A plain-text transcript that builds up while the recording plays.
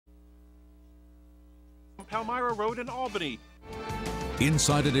Palmyra Road in Albany.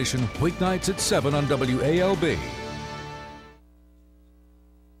 Inside Edition, weeknights at 7 on WALB.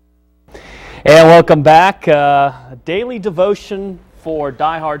 And welcome back. A daily devotion for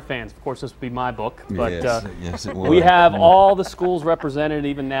diehard fans. Of course, this would be my book, but yes, it would. we have all the schools represented,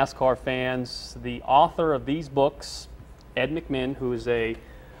 even NASCAR fans. The author of these books, Ed McMinn, who is a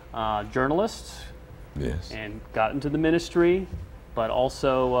journalist, yes, and got into the ministry, but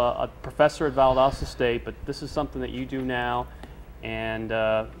also a professor at Valdosta State. But this is something that you do now, and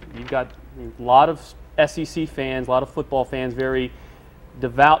you've got a lot of SEC fans, a lot of football fans, very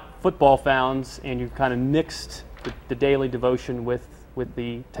devout football fans, and you've kind of mixed the daily devotion with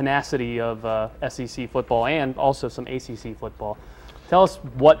the tenacity of SEC football and also some ACC football. Tell us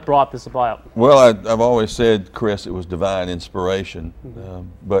what brought this about. Well, I've always said, Chris, it was divine inspiration.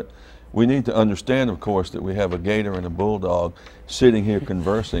 But we need to understand, of course, that we have a gator and a bulldog sitting here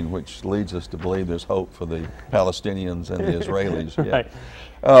conversing, which leads us to believe there's hope for the Palestinians and the Israelis. Yeah.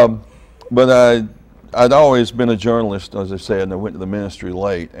 Right. But I'd always been a journalist, as I said, and I went to the ministry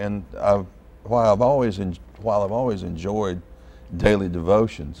late. And while I've always enjoyed daily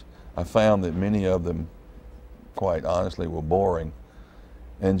devotions, I found that many of them, quite honestly, were boring.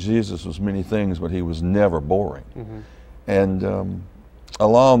 And Jesus was many things, but he was never boring. And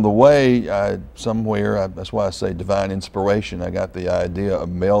along the way, that's why I say divine inspiration, I got the idea of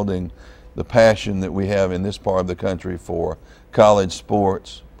melding the passion that we have in this part of the country for college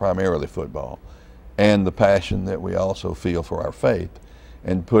sports, primarily football, and the passion that we also feel for our faith,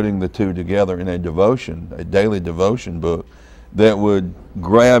 and putting the two together in a devotion, a daily devotion book that would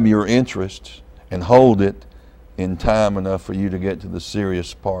grab your interest and hold it in time enough for you to get to the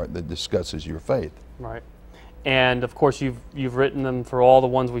serious part that discusses your faith. Right. And of course you've written them for all the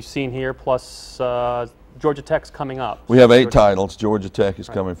ones we've seen here, plus Georgia Tech's coming up. We have 8 titles. Georgia Tech is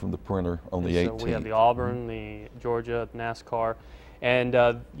coming from the printer on the 18th. So we have the Auburn, the Georgia, NASCAR,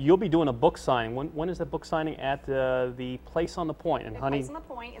 and you'll be doing a book signing. When is that book signing? At the Place on the Point in Honey? Place on the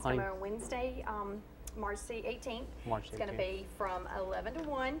Point is going to be on Wednesday, March the 18th. It's going to be from 11 to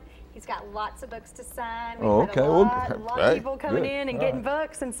 1. He's got lots of books to sign. We've had a lot of people coming in and getting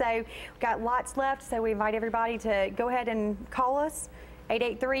books, and so we've got lots left. So we invite everybody to go ahead and call us,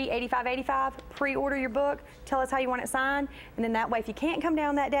 883-8585. Pre-order your book. Tell us how you want it signed, and then that way, if you can't come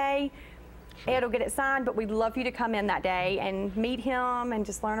down that day, Ed will get it signed. But we'd love for you to come in that day and meet him and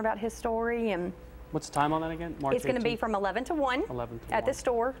just learn about his story. And what's the time on that again? March 18th? It's going to be from 11 to 1 at the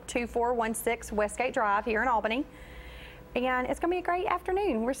store, 2416 Westgate Drive here in Albany. And it's going to be a great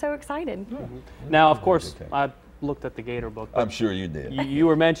afternoon. We're so excited. Now, of course, I looked at the Gator book. I'm sure you did. You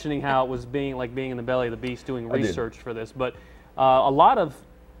were mentioning how it was being in the belly of the beast doing research for this, but a lot of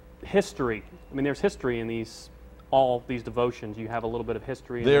history. I mean, there's history in all these devotions. You have a little bit of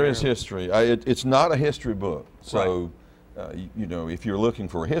history. There is history. It's not a history book, so you know, if you're looking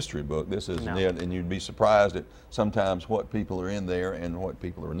for a history book, this isn't it, and you'd be surprised at sometimes what people are in there and what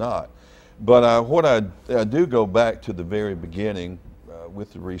people are not. But what I do go back to the very beginning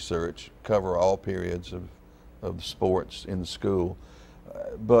with the research, cover all periods of sports in the school.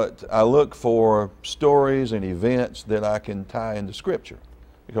 But I look for stories and events that I can tie into Scripture,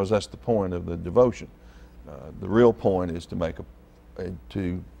 because that's the point of the devotion. The real point is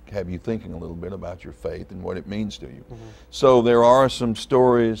to have you thinking a little bit about your faith and what it means to you. So there are some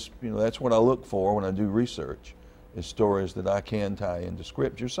stories, you know, that's what I look for when I do research, is stories that I can tie into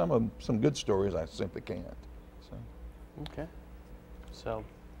Scripture. Some good stories I simply can't. So. Okay. So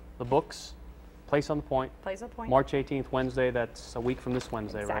the books, Place on the Point. Place on the Point. March 18th, Wednesday. That's a week from this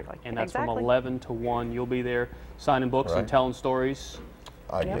Wednesday, right? And that's from 11 to 1. You'll be there signing books and telling stories.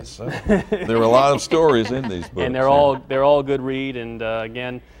 I guess so. There are a lot of stories in these books. And they're all good read. And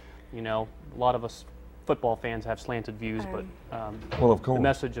again, you know, a lot of us football fans have slanted views, but well, of course, the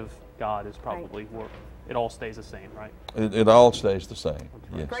message of God is probably it all stays the same, right? It all stays the same.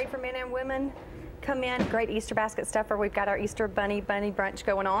 Yes. Great for men and women. Come in, great Easter basket stuffer. We've got our Easter bunny brunch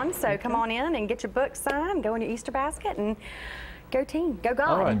going on. So come on in and get your book signed, go in your Easter basket, and go team, go God.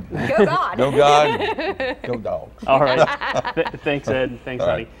 All right. Go God. Go God, go dogs. All right. Thanks, Ed. Thanks,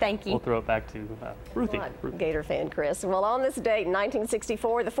 honey. Thank you. We'll throw it back to Ruthie. Gator fan Chris. Well, on this date in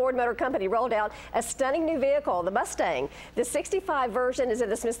 1964, the Ford Motor Company rolled out a stunning new vehicle, the Mustang. The 65 version is at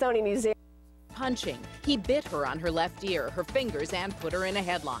the Smithsonian Museum. Punching. He bit her on her left ear, her fingers, and put her in a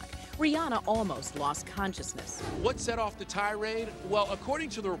headlock. Rihanna almost lost consciousness. What set off the tirade? Well, according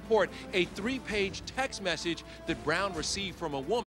to the report, a 3-page text message that Brown received from a woman.